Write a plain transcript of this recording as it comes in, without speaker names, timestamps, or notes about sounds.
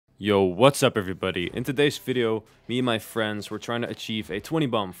Yo, what's up everybody? In today's video, me and my friends were trying to achieve a 20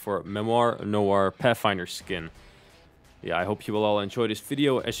 bomb for Memoir Noir Pathfinder skin. Yeah, I hope you will all enjoy this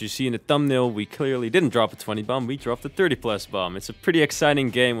video. As you see in the thumbnail, we clearly didn't drop a 20 bomb, we dropped a 30 plus bomb. It's a pretty exciting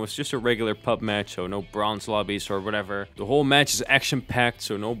game. It was just a regular pub match, so no bronze lobbies or whatever. The whole match is action packed,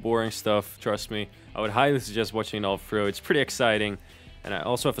 so no boring stuff, trust me. I would highly suggest watching it all through. It's pretty exciting. And I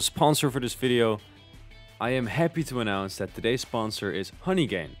also have a sponsor for this video. I am happy to announce that today's sponsor is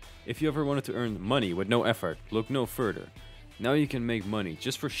Honeygain. If you ever wanted to earn money with no effort, look no further. Now you can make money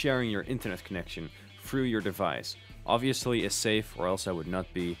just for sharing your internet connection through your device. Obviously it's safe, or else I would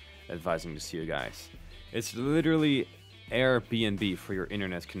not be advising this to you guys. It's literally Airbnb for your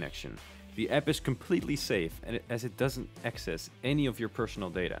internet connection. The app is completely safe as it doesn't access any of your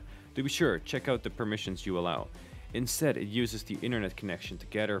personal data. To be sure, check out the permissions you allow. Instead, it uses the internet connection to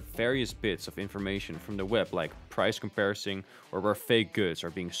gather various bits of information from the web, like price comparison or where fake goods are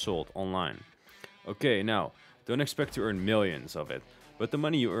being sold online. Okay, now, don't expect to earn millions of it, but the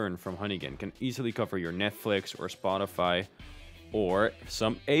money you earn from Honeygain can easily cover your Netflix or Spotify or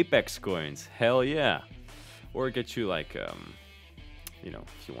some Apex coins. Hell yeah! Or get you like, you know,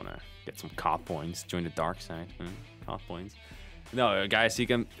 if you want to get some COD points, join the dark side, COD points. No, guys, you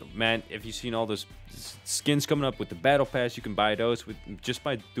can, man, if you've seen all those skins coming up with the battle pass, you can buy those just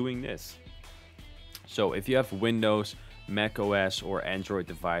by doing this. So if you have Windows, Mac OS or Android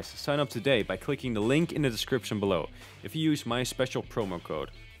device, sign up today by clicking the link in the description below. If you use my special promo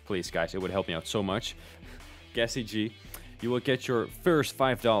code, please guys, it would help me out so much, Casdg, you will get your first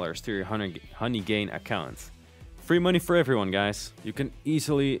 $5 to your Honeygain account. Free money for everyone, guys. You can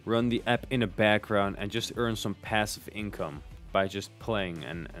easily run the app in the background and just earn some passive income by just playing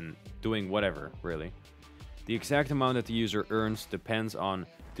and doing whatever, really. The exact amount that the user earns depends on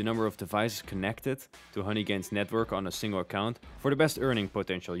the number of devices connected to Honeygain's network on a single account. For the best earning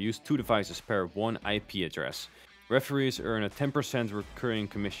potential, use 2 devices per 1 IP address. Referees earn a 10% recurring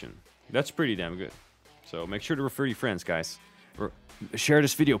commission. That's pretty damn good. So make sure to refer your friends, guys. Or share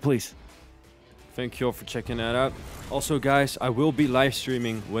this video, please. Thank you all for checking that out. Also, guys, I will be live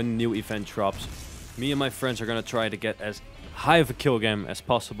streaming when the new event drops. Me and my friends are gonna try to get as high of a kill game as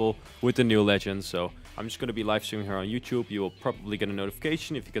possible with the new legends. So I'm just going to be live streaming here on YouTube. You will probably get a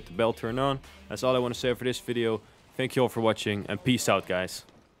notification if you get the bell turned on. That's all I want to say for this video. Thank you all for watching and peace out, guys.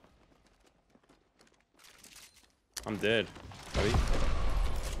 I'm dead. Buddy.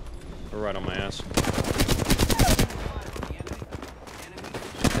 We're right on my ass.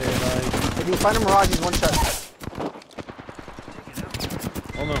 If you find a Mirage, he's one shot.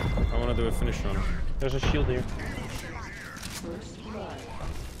 Oh no, I want to do a finish run. There's a shield here. You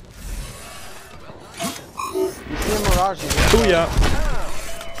see a Mirage, he's one Oh yeah.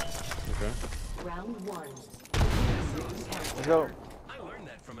 Okay. Round 1. Let's go. I learned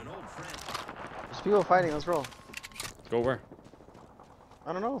that from an old friend. There's people fighting, let's roll. Go where?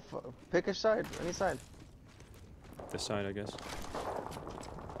 I don't know, pick a side, any side. This side, I guess.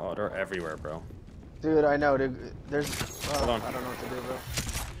 Oh, they're everywhere, bro. Dude, I know, dude. There's... Hold on. I don't know what to do, bro.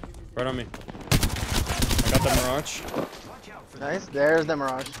 Right on me. I got the Mirage. Nice, there's the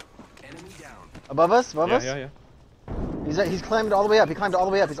Mirage. Above us, above us? Yeah. He's climbed all the way up, he climbed all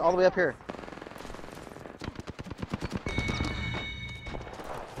the way up, he's all the way up here.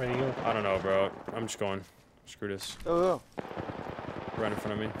 Where do you go? I don't know, bro. I'm just going. Screw this. Oh. Right in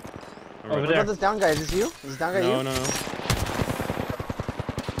front of me. I'm Over What right. about this down guy? Is this you? Is this down guy you? No.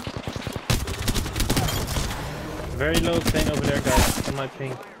 Very low thing over there, guys. On my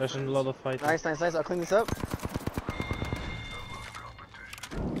ping. There's a lot of fighting. Nice. I'll clean this up.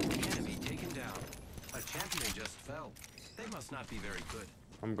 Enemy taken down. A champion just fell. They must not be very good.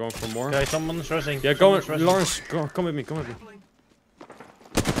 I'm going for more. Guys, someone's rushing. Yeah, go Someone's in. rushing. Lawrence, come with me, come with me.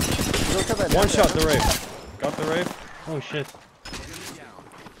 Go kill that One down shot, guy. the Wraith. Got the Wraith. Oh shit.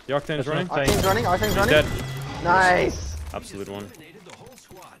 The Octane is That's running. not- Octane's running, Octane's running. Dead. Nice. Absolute one. Eliminated the whole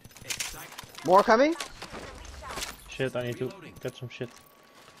squad. Exciting. More coming? Shit, I need to get some shit.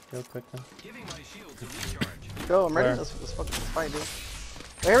 Real quick now. Giving my shield to recharge. Go, I'm ready. Where? Let's fight, dude.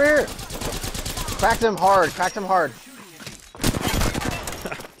 Here. Cracked him hard,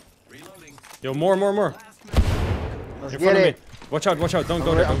 Reloading. Yo, more. Let's In get front of it. me. Watch out. Don't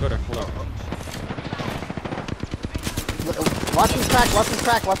go there. Hold on. Watson's cracked.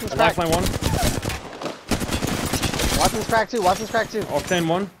 Lifeline one. Watson's cracked too. Octane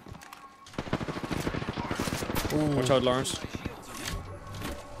one. Watch out, Lawrence.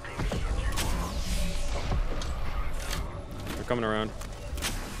 They're coming around.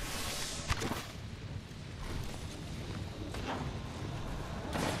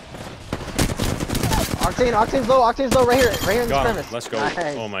 Octane's low, right here in this Got him. premise. Let's go.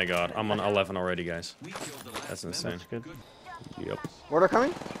 Nice. Oh my god, I'm on 11 already, guys. That's insane. That's good. Yep. Mortar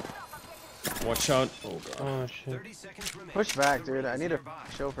coming? Watch out. Oh god. Oh shit. Push back, dude. I need to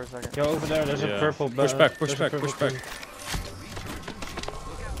show for a second. Yo, over there, there's a purple. Push back, push there's a back, purple push back. thing.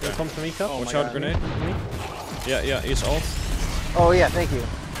 Yo, come to me, Cup. Oh Watch my out, God. grenade. Yeah, he's ult. Oh yeah, thank you.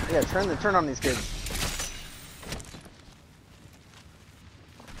 Yeah, turn on these kids.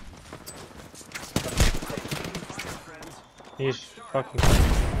 He's fucking.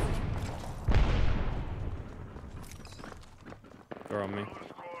 They're on me.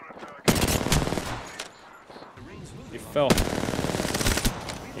 He fell.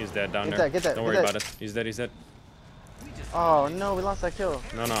 He's dead down there. Get that, Don't get worry that. about it. He's dead. Oh no, we lost that kill.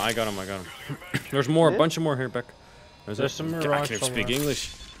 No, I got him. There's more, a Did? bunch of more here, Beck. There's some I mirage can't somewhere. speak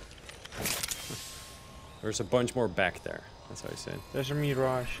English. There's a bunch more back there. That's how I said. There's a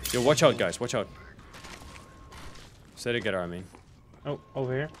mirage. Yo, watch out, guys. Watch out. Stay together, I mean. Oh,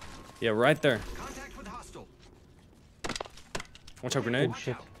 over here. Yeah, right there. Contact with hostile. Watch out, grenade. Oh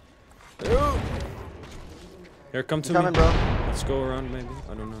shit. Here, come to Coming, me. bro. Let's go around, maybe.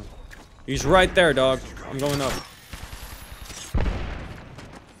 I don't know. He's right there, dog. I'm going up.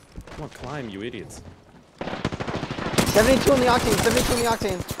 Come on, climb, you idiots. 72 on the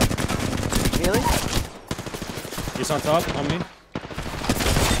octane. Healing? He's on top, on me.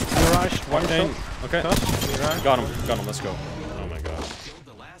 Mirage, one Octane. shot. Okay. Mirage. Got him. Let's go. Oh my god. Killed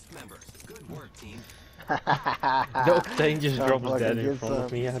the last member. Good work, team. The Octane just dropped Fucking dead in get front of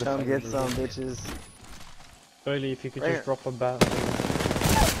some. me. How the Come fuck get is some, it? bitches. Early, if you could Right just here. drop a bat.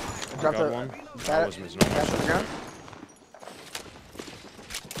 Drop Got the one. bat, That was missing. No, bat to the ground.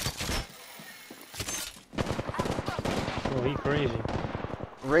 Oh, he crazy.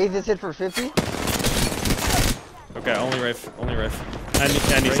 Raise this hit for 50. Okay, only Rafe. And he's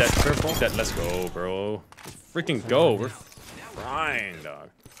dead. He's dead. Let's go, bro. Let's freaking go. We're frying, dog.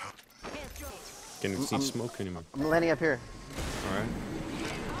 Can you see smoke anymore? I'm landing up here. Alright.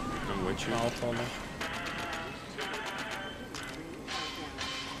 I'm with you. I'll tell me.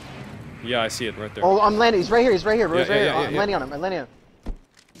 Yeah, I see it right there. Oh, I'm landing. He's right here, bro. Yeah, He's right here. yeah, I'm landing on him.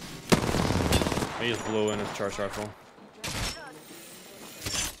 He just blew in his charge rifle.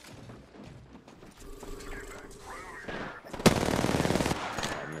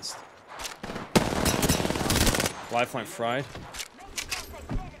 I missed. Lifeline fried.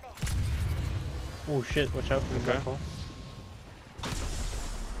 Oh shit, watch out for the Okay. black hole.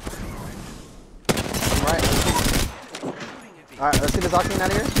 Right. Alright, let's get this octane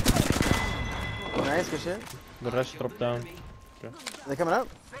out of here. Nice, good shit. The rest drop down. Are they coming up?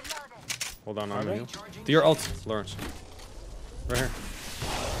 Hold on, I'm Okay. heal. Do your ult, Lawrence. Right here.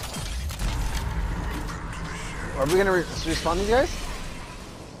 Are we gonna respawn these guys?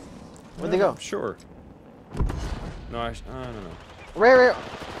 Where'd they go? Sure. No, I don't know. Right.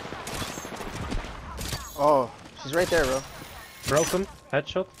 Oh, she's right there, bro. Broke him.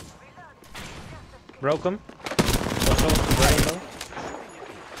 Headshot. Broke him. Also, very low.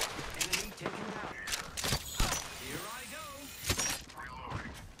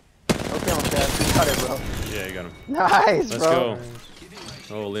 Okay, I'm dead. You got it, bro. Yeah, you got him. Nice, Let's bro.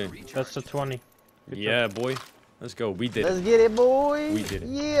 go. Holy. That's the 20. Good Yeah, boy. Let's go. We did Let's it. get it, boy. We did it.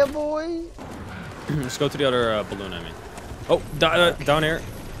 Yeah, boy. Let's go to the other balloon, I mean. Oh, down here.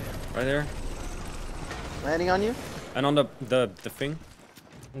 Right there. Landing on you. And on the thing.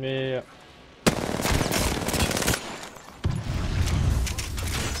 Yeah.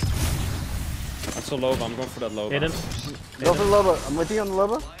 That's so low, but I'm going for that low. Hit him. Go for the Loba. I'm with you on the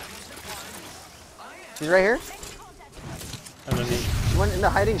Loba. She's right here.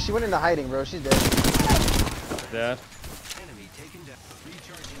 Underneath. She went into hiding, bro. She's dead. Dead. Enemy taken down.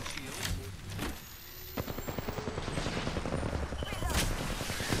 Recharging shield.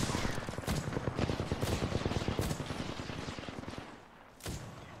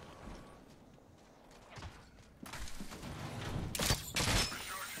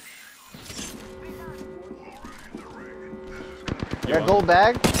 You got gold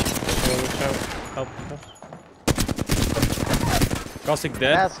bag. Yo, watch out. Help. Casdg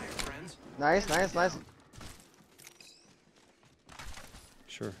dead. Pass. Friends. Nice.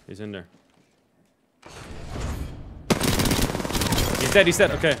 Sure, he's in there. He's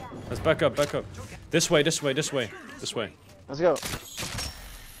dead. Okay, let's back up. This way. Let's go.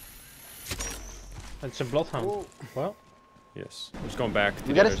 It's a bloodhound. Ooh. Well, Yes. I'm just going back. to We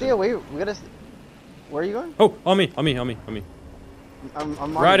the gotta others. stay away. Where are you going? Oh, on me. I'm on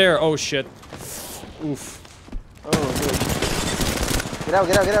Right you. there. Oh shit. Oof. Oh, dude. Get out.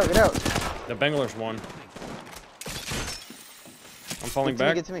 The Bangalores won. I'm falling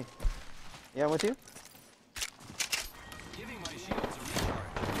back. Get to me. Yeah, I'm with you.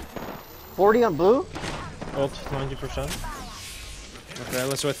 40 on blue. Ult 90%. Okay,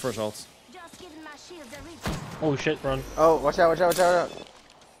 let's wait for his ult. Oh shit, run. Oh, watch out, watch out, watch out.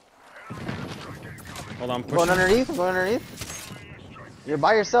 Hold on, I'm going push. underneath, I'm going underneath. You're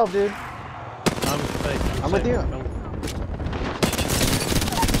by yourself, dude. I'm with you.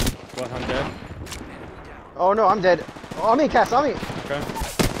 What, I'm dead? Oh no, I'm dead. Oh, on me, Cass, on me. Okay.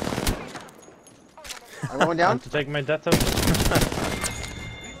 I'm going down. To take my death token.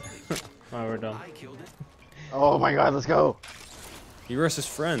 Oh, we're done. Oh my god, let's go. He versus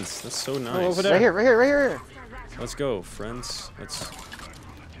friends. That's so nice. Oh, over there. Right here, right here, right here. Let's go, friends. Let's.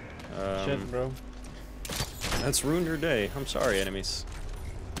 Shit, bro. That's ruined your day. I'm sorry, enemies.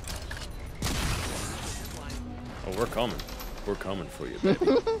 Oh, we're coming. We're coming for you, baby.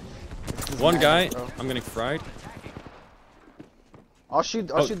 One guy. Bro. I'm getting fried. I'll shoot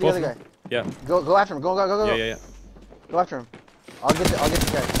the both other of guy. them? Yeah. Go after him. Go. Yeah, yeah, yeah. Go after him. I'll get this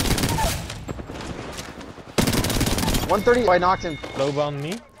guy. 130. Oh, I knocked him. Low on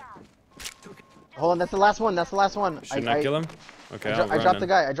me. Hold on, that's the last one. That's the last one. Shouldn't I kill him? Okay, I'll I run dropped the then.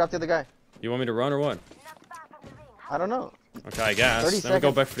 guy. I dropped the other guy. You want me to run or what? I don't know. Okay, I guess. 30 Then we go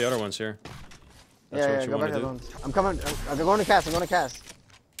seconds. back for the other ones here. That's Yeah, what you go want back to to do. the ones. I'm coming. I'm going to cast. I'm going to cast.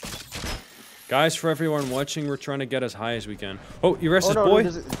 Guys, for everyone watching, we're trying to get as high as we can. Oh, you rest Oh his no, boy?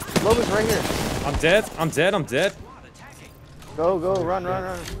 Loba's right here. I'm dead. I'm dead. I'm dead. Go, run.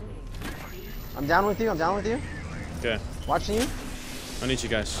 I'm down with you. Okay. Watching you. I need you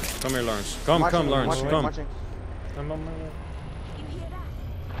guys. Come here, Lawrence. Come, Watching, Lawrence. Come. watching. I'm on my way.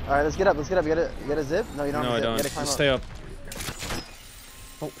 All right, let's get up. You got a zip? No, you don't. No, I have a zip. don't. You gotta climb Just up. stay up.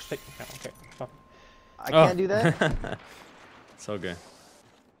 Oh, stick. Yeah, okay. Fuck. I can't do that. It's okay.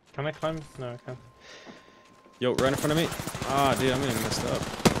 Can I climb? No, I can't. Yo, right in front of me. Ah, dude, I'm getting messed up.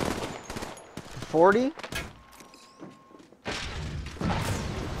 40.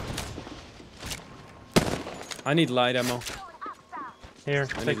 I need light ammo. Here,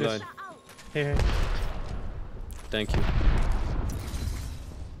 I take need this. light. Here. Thank you.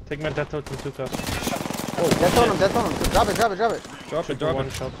 Take my death token too, cuz. Oh, Death on him. Drop it. Drop it, Super drop one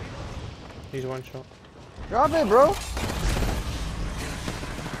it. shot. He's one shot. Drop it, bro.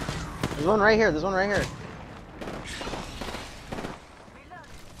 There's one right here.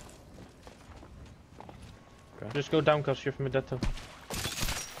 Just go down, cuz you're from a death token.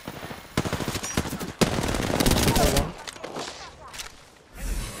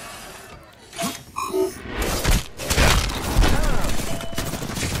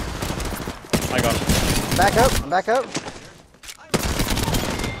 I got him. Back up.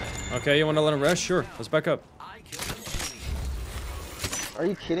 Okay, you want to let him rest? Sure. Let's back up. Are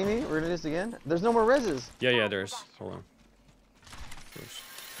you kidding me? We're gonna do this again? There's no more reses. Yeah, there's. Hold on.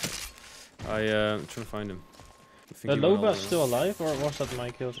 I'm trying to find him. I think The he went all Loba's the way still alive, or was that my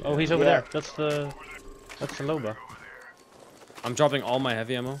kills? Oh, he's over there. That's the Loba. around. I'm dropping all my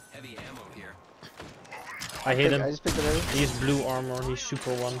heavy ammo. Heavy ammo here. I hit I him. just picked it up. He's blue armor. He's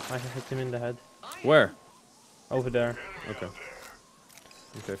super one. I hit him in the head. Where? Over there. Okay.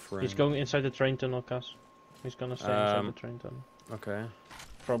 Okay, friend. He's going inside the train tunnel, cuz. He's gonna stay inside the train tunnel. Okay.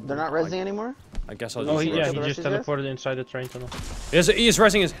 Probably. They're not resing anymore? I guess I'll Oh, just he, rush. yeah, the he rest just is this? teleported inside the train tunnel. He's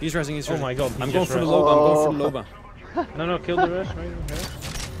resing. He's resing. Oh my god. he I'm going just for the resed. Loba. I'm going for the Loba. No, kill the rest. Right here.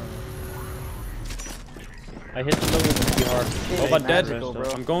 I hit the Loba pretty hard. Loba dead. magical, bro.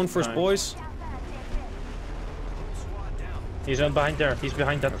 I'm going for his Nice. boys. He's behind there. He's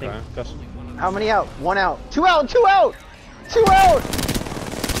behind that thing. Okay. Cuz. How many out? One out. Two out.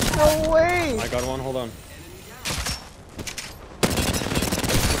 No way. I got one. Hold on.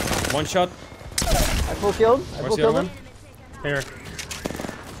 One shot. I full killed. Where's the other one? Here.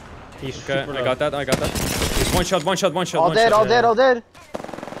 He's Okay, super I low. got that. It's one shot. All dead.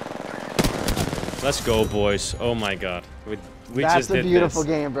 Let's go, boys. Oh my god. We That's just a did beautiful this.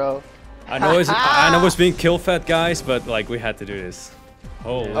 game, bro. I know it's being kill fed, guys, but like we had to do this.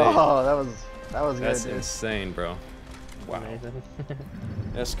 Holy. Oh, that was That's good, dude. insane, bro. Wow. Amazing.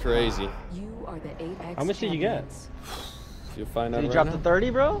 That's crazy. You are the Apex How much did you get? champions. You find out Did you right drop the now? 30,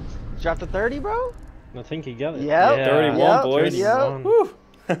 bro? Drop the 30, bro? I think he got it. Yep. 31, Yep. boys. Yep. Woo.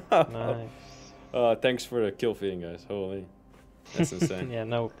 Nice. Thanks for the kill feeding, guys. Holy. That's insane. Yeah,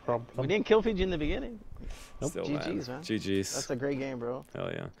 no We problem. didn't kill feed you in the beginning. Still, GG's, man. GG's. That's a great game, bro. Hell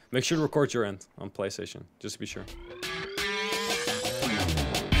yeah. Make sure to record your end on PlayStation, just to be sure.